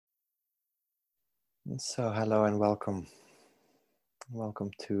So hello and welcome.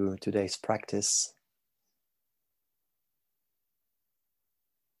 Welcome to today's practice.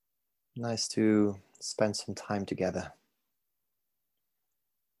 Nice to spend some time together.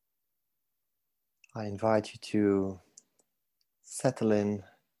 I invite you to settle in,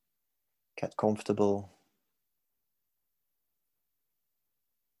 get comfortable,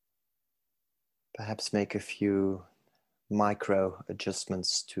 perhaps make a few micro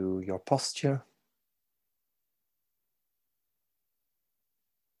adjustments to your posture.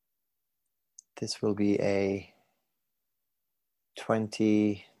 This will be a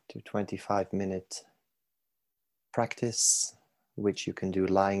 20 to 25 minute practice, which you can do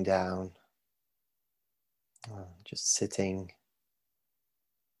lying down, just sitting,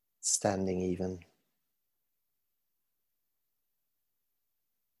 standing even.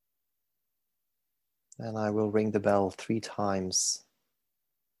 And I will ring the bell 3 times.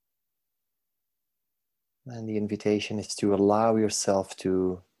 And the invitation is to allow yourself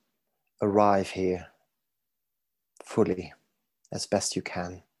to arrive here fully, as best you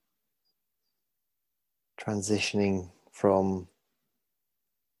can. Transitioning from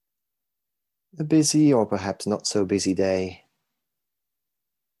a busy or perhaps not so busy day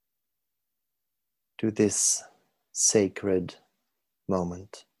to this sacred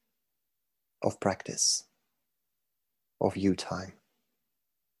moment of practice, of you time.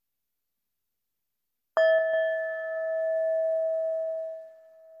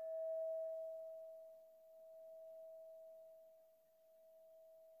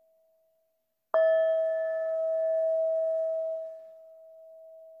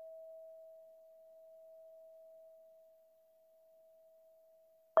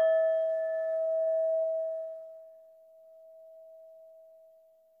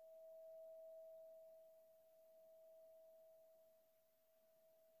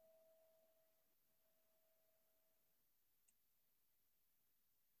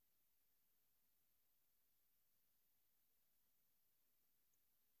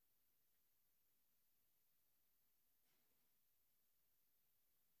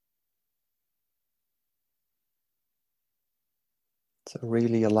 So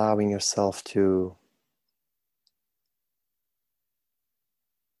really allowing yourself to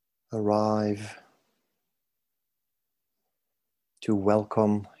arrive, to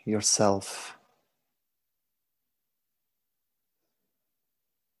welcome yourself.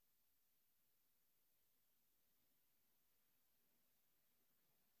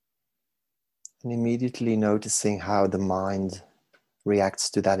 And immediately noticing how the mind reacts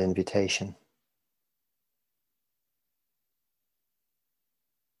to that invitation.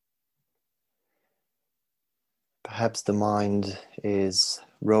 Perhaps the mind is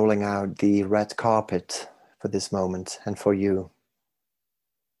rolling out the red carpet for this moment and for you.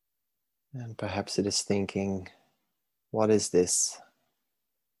 And perhaps it is thinking, what is this?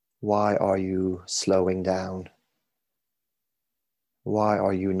 Why are you slowing down? Why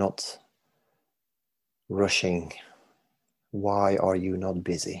are you not rushing? Why are you not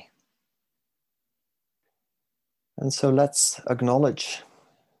busy? And so let's acknowledge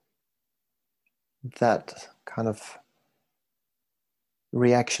that kind of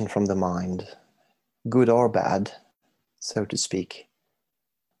reaction from the mind, good or bad, so to speak.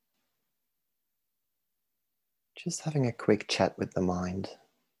 Just having a quick chat with the mind.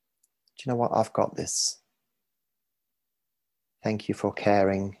 Do you know what? I've got this. Thank you for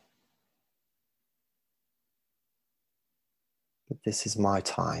caring. But this is my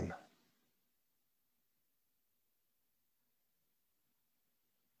time.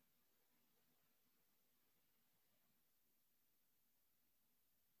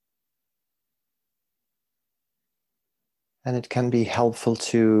 And it can be helpful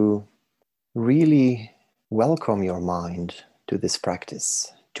to really welcome your mind to this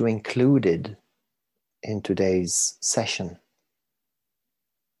practice, to include it in today's session.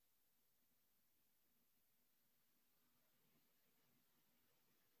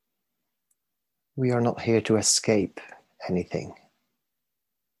 We are not here to escape anything.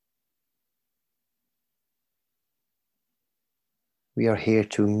 We are here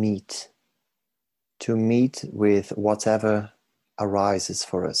to meet with whatever arises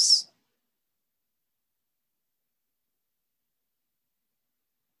for us.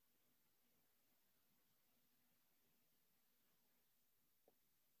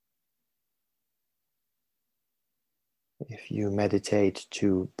 If you meditate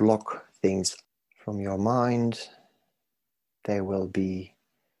to block things from your mind, they will be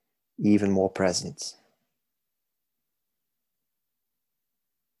even more present.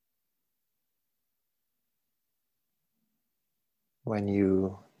 When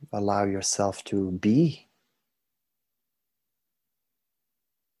you allow yourself to be.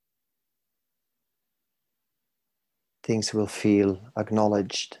 Things will feel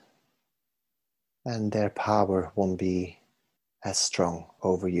acknowledged, and their power won't be as strong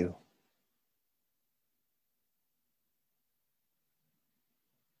over you.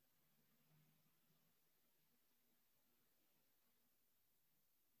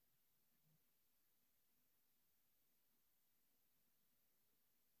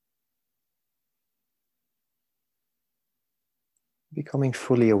 Becoming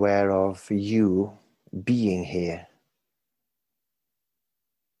fully aware of you being here.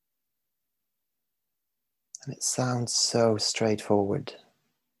 And it sounds so straightforward,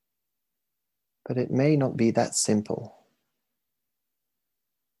 but it may not be that simple.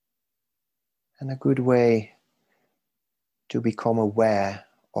 And a good way to become aware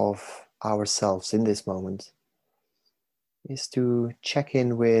of ourselves in this moment is to check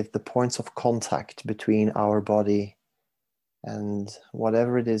in with the points of contact between our body and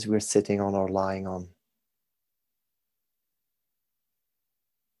whatever it is we're sitting on or lying on.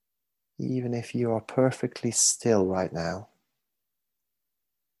 Even if you are perfectly still right now,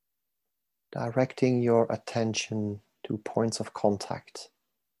 directing your attention to points of contact.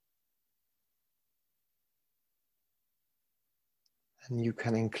 And you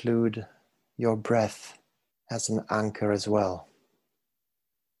can include your breath as an anchor as well,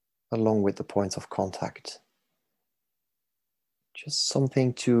 along with the points of contact. Just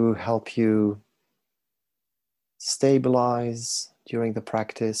something to help you stabilize during the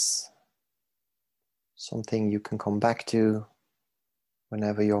practice, something you can come back to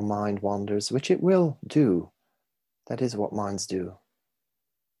whenever your mind wanders, which it will do. That is what minds do.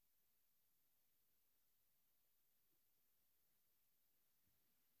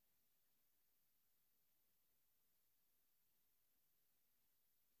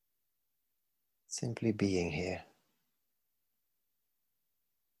 Simply being here.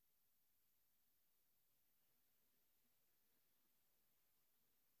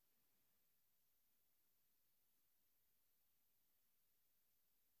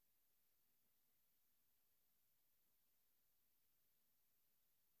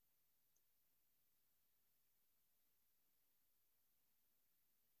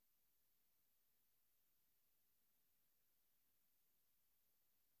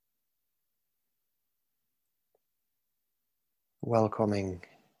 Welcoming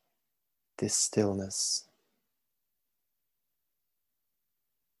this stillness.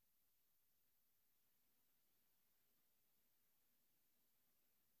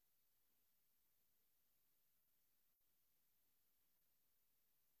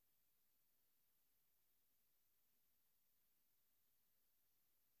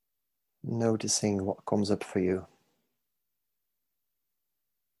 Noticing what comes up for you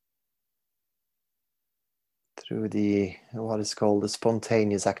through what is called the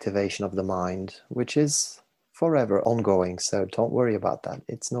spontaneous activation of the mind, which is forever ongoing, so don't worry about that.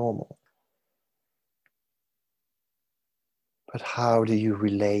 It's normal. But how do you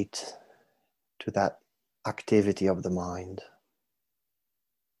relate to that activity of the mind?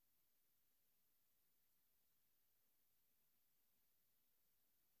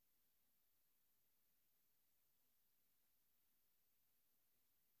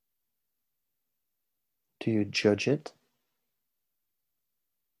 Do you judge it?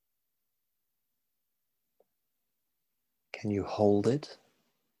 Can you hold it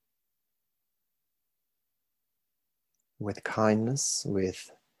with kindness,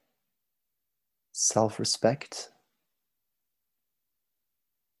 with self-respect,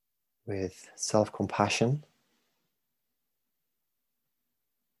 with self-compassion?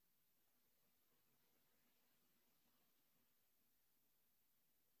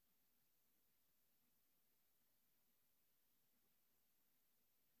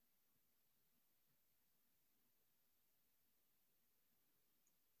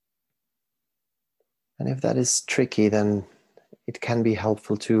 And if that is tricky, then it can be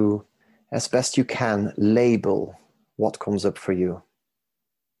helpful to, as best you can, label what comes up for you.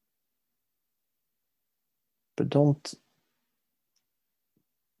 But don't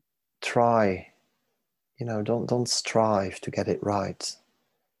try, don't strive to get it right.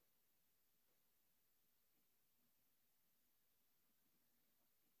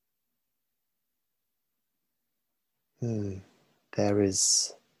 There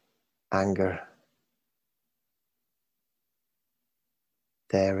is anger.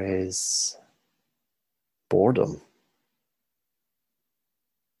 There is boredom.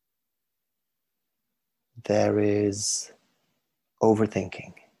 There is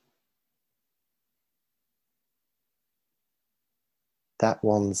overthinking. that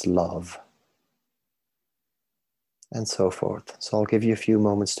one's love, and so forth. So I'll give you a few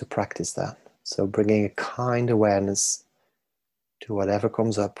moments to practice that. So bringing a kind awareness to whatever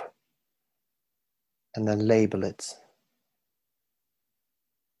comes up, and then label it.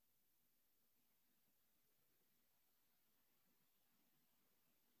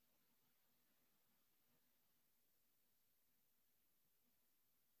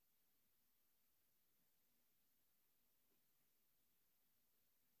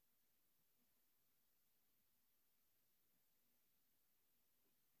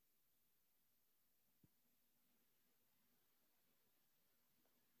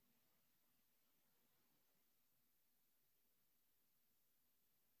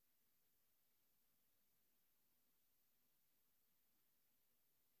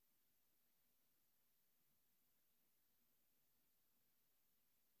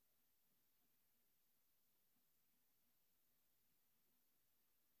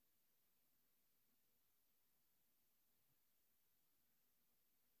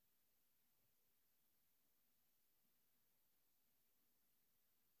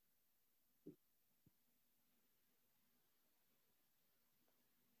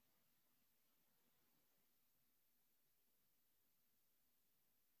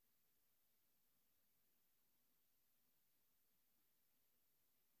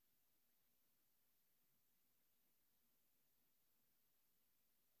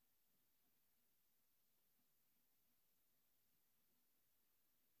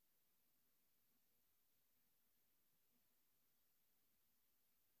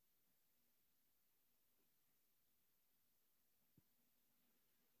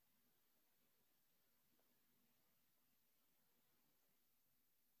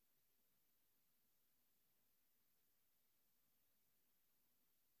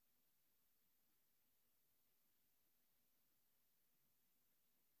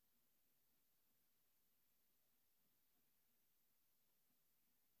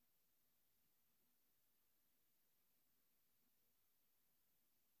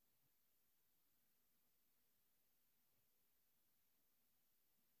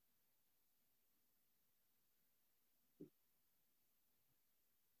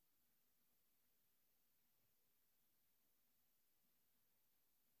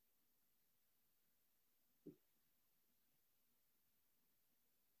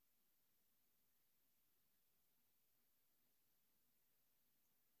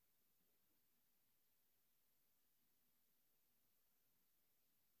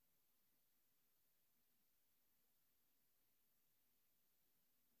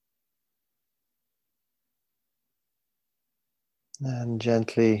 And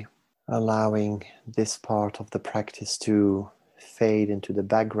gently allowing this part of the practice to fade into the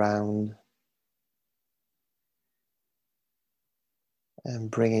background,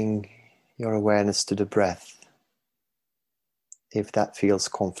 and bringing your awareness to the breath, if that feels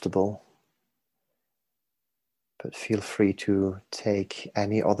comfortable. But feel free to take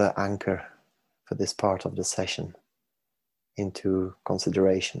any other anchor for this part of the session into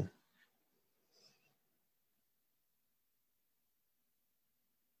consideration.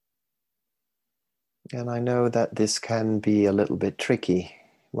 And I know that this can be a little bit tricky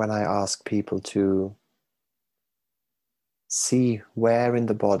when I ask people to see where in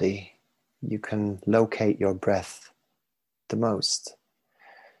the body you can locate your breath the most.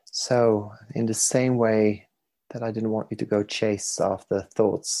 So, in the same way that I didn't want you to go chase after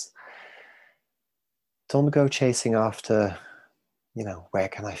thoughts, don't go chasing after, where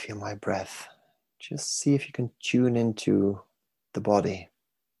can I feel my breath? Just see if you can tune into the body.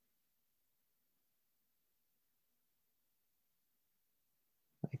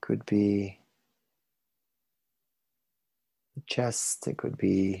 It could be the chest, it could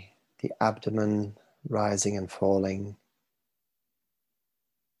be the abdomen rising and falling.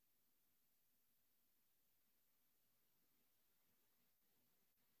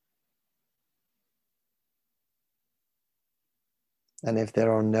 And if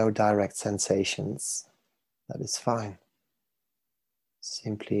there are no direct sensations, that is fine.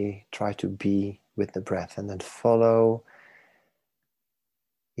 Simply try to be with the breath and then follow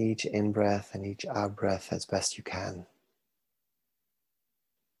each in-breath and each out-breath as best you can.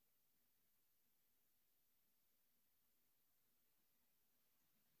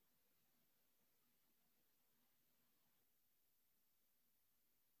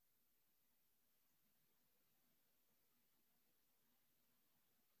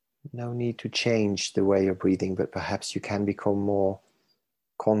 No need to change the way you're breathing, but perhaps you can become more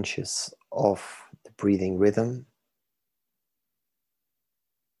conscious of the breathing rhythm.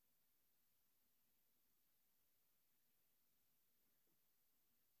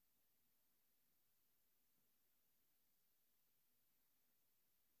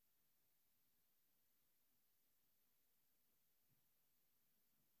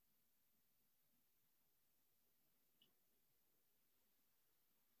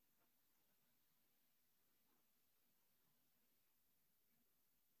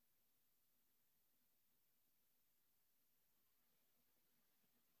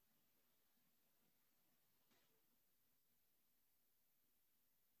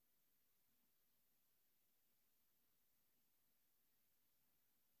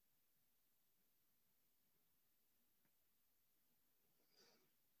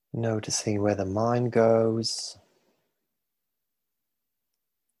 Noticing where the mind goes,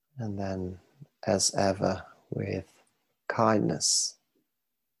 and then, as ever, with kindness,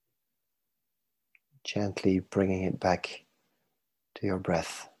 gently bringing it back to your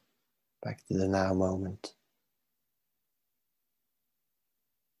breath, back to the now moment.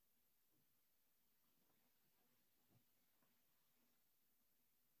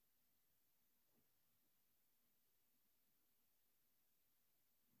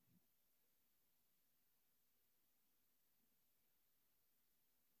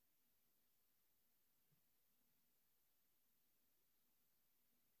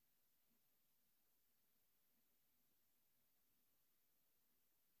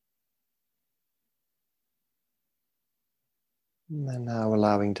 And then now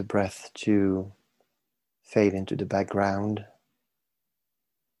allowing the breath to fade into the background,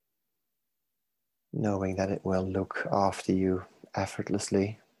 knowing that it will look after you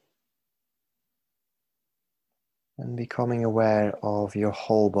effortlessly, and becoming aware of your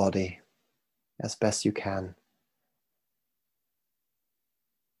whole body as best you can.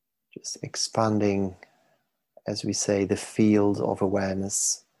 Just expanding, as we say, the field of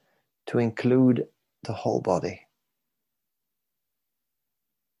awareness to include the whole body.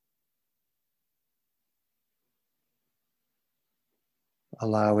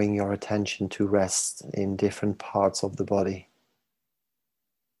 Allowing your attention to rest in different parts of the body.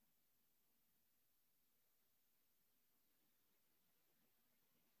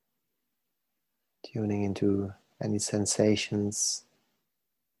 Tuning into any sensations,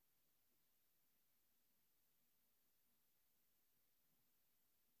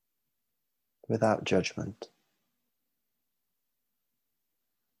 without judgment.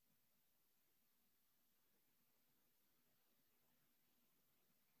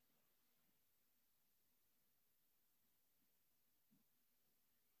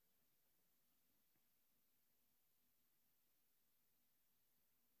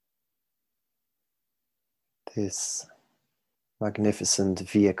 This magnificent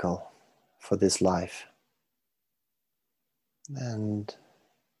vehicle for this life. And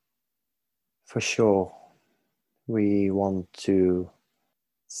for sure, we want to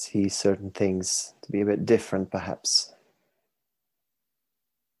see certain things to be a bit different, perhaps.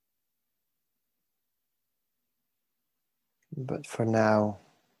 But for now,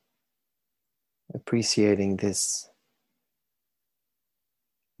 appreciating this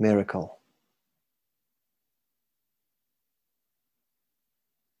miracle,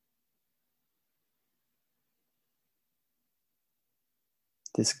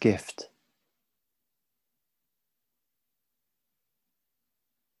 this gift.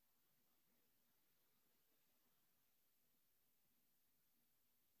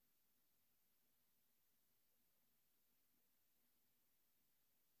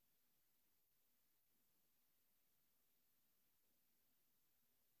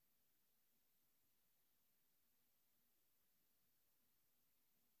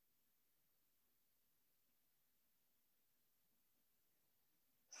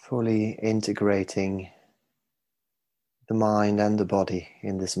 Fully integrating the mind and the body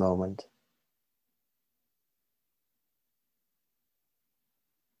in this moment.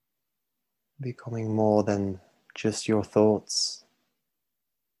 Becoming more than just your thoughts,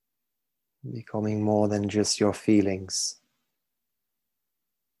 becoming more than just your feelings,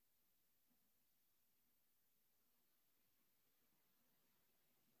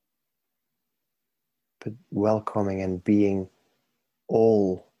 but welcoming and being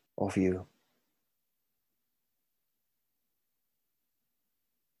all of you.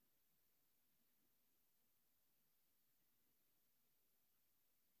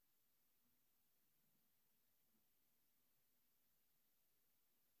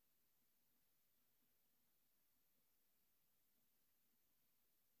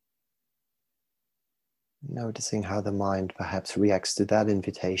 Noticing how the mind perhaps reacts to that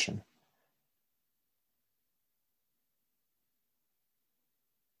invitation.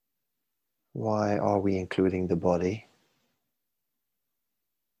 Why are we including the body?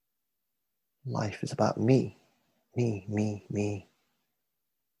 Life is about me, me, me, me.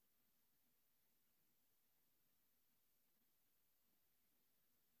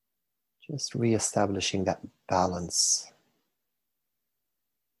 Just re-establishing that balance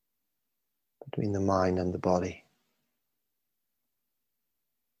between the mind and the body.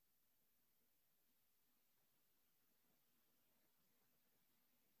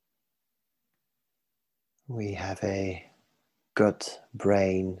 We have a gut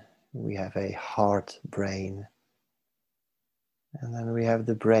brain, we have a heart brain, and then we have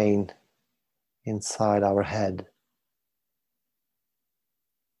the brain inside our head.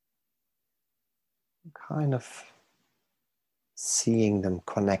 kind of seeing them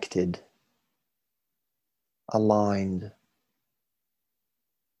connected, aligned.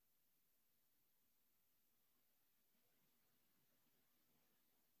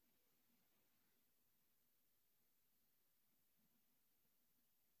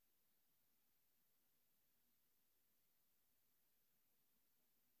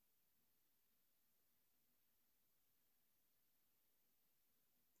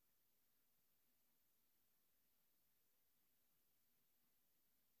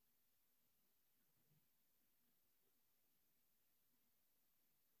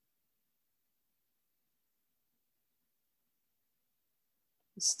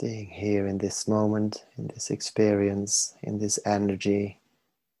 Staying here in this moment, in this experience, in this energy,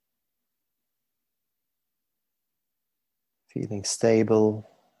 feeling stable,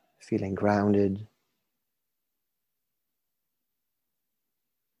 feeling grounded,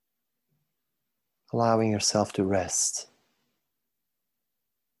 allowing yourself to rest.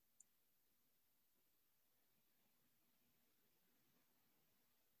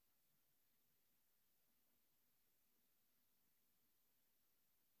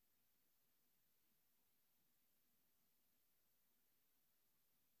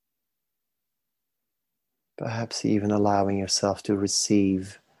 Perhaps even allowing yourself to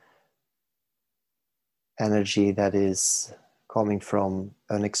receive energy that is coming from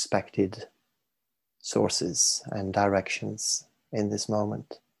unexpected sources and directions in this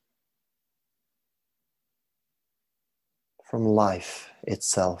moment. From life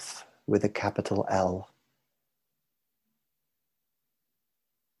itself with a capital L.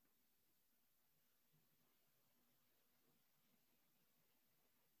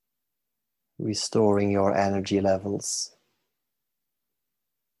 Restoring your energy levels.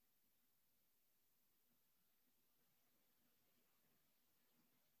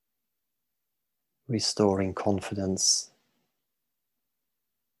 Restoring confidence.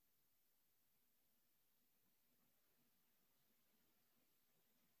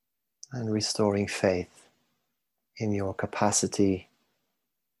 And restoring faith in your capacity,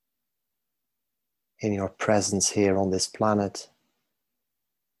 in your presence here on this planet,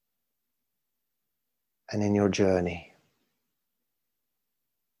 and in your journey.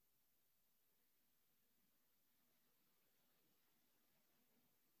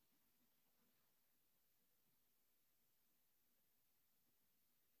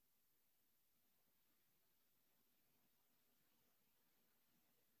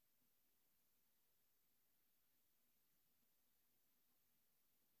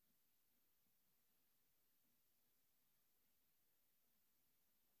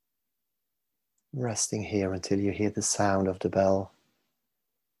 Resting here until you hear the sound of the bell.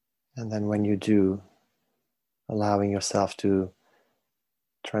 And then when you do, allowing yourself to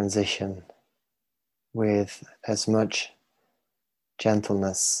transition with as much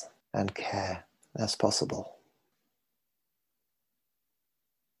gentleness and care as possible.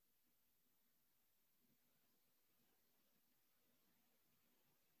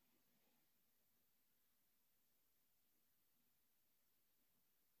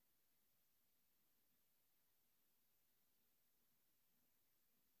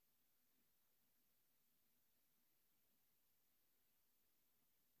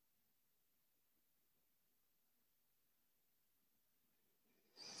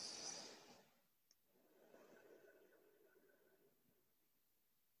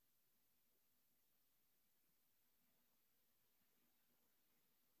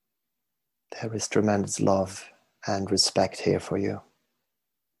 There is tremendous love and respect here for you.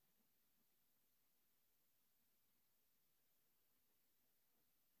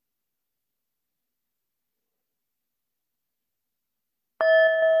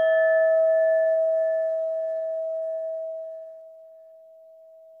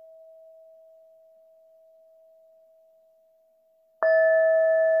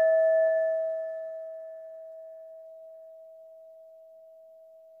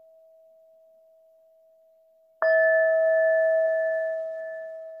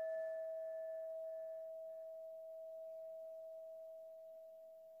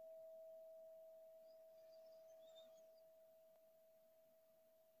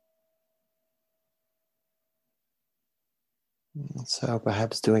 So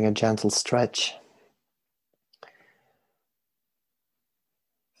perhaps doing a gentle stretch,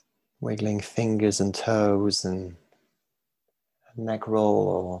 wiggling fingers and toes and neck roll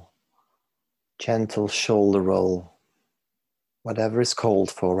or gentle shoulder roll, whatever is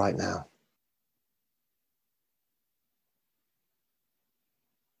called for right now.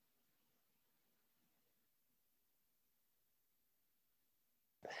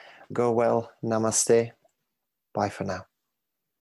 Go well. Namaste. Bye for now.